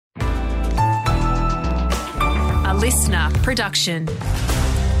listener production.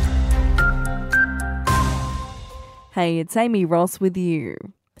 Hey, it's Amy Ross with you.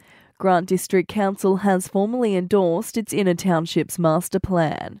 Grant District Council has formally endorsed its Inner Townships Master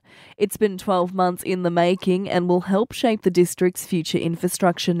Plan. It's been 12 months in the making and will help shape the district's future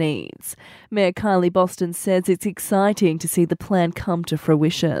infrastructure needs. Mayor Kylie Boston says it's exciting to see the plan come to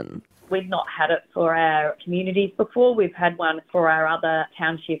fruition. We've not had it for our communities before. We've had one for our other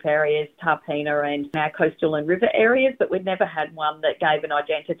township areas, Tarpeena and our coastal and river areas, but we've never had one that gave an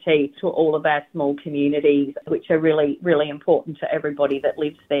identity to all of our small communities, which are really, really important to everybody that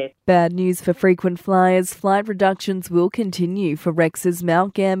lives there. Bad news for frequent flyers. Flight reductions will continue for Rex's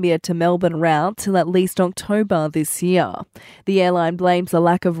Mount Gambier to Melbourne route till at least October this year. The airline blames a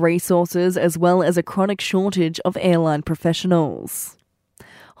lack of resources as well as a chronic shortage of airline professionals.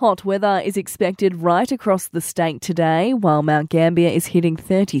 Hot weather is expected right across the state today. While Mount Gambier is hitting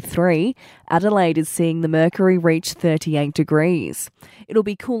 33, Adelaide is seeing the mercury reach 38 degrees. It'll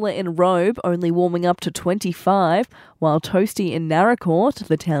be cooler in Robe, only warming up to 25, while toasty in Naracoorte,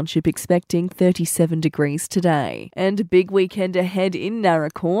 the township expecting 37 degrees today. And a big weekend ahead in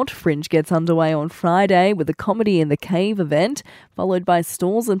Naracoorte. Fringe gets underway on Friday with a Comedy in the Cave event, followed by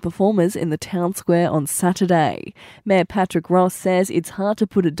stalls and performers in the town square on Saturday. Mayor Patrick Ross says it's hard to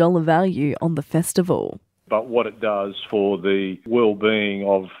put a dollar value on the festival. But what it does for the well-being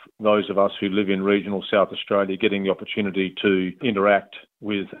of those of us who live in regional South Australia, getting the opportunity to interact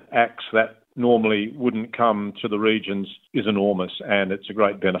with acts that normally wouldn't come to the regions is enormous, and it's a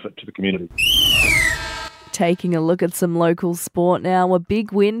great benefit to the community. Taking a look at some local sport now, a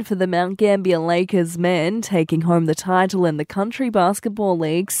big win for the Mount Gambier Lakers men, taking home the title in the Country Basketball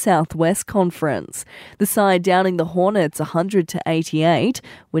League's Southwest Conference. The side downing the Hornets 100-88,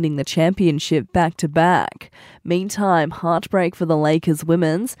 winning the championship back-to-back. Meantime, heartbreak for the Lakers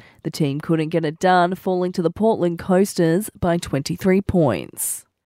women's. The team couldn't get it done, falling to the Portland Coasters by 23 points.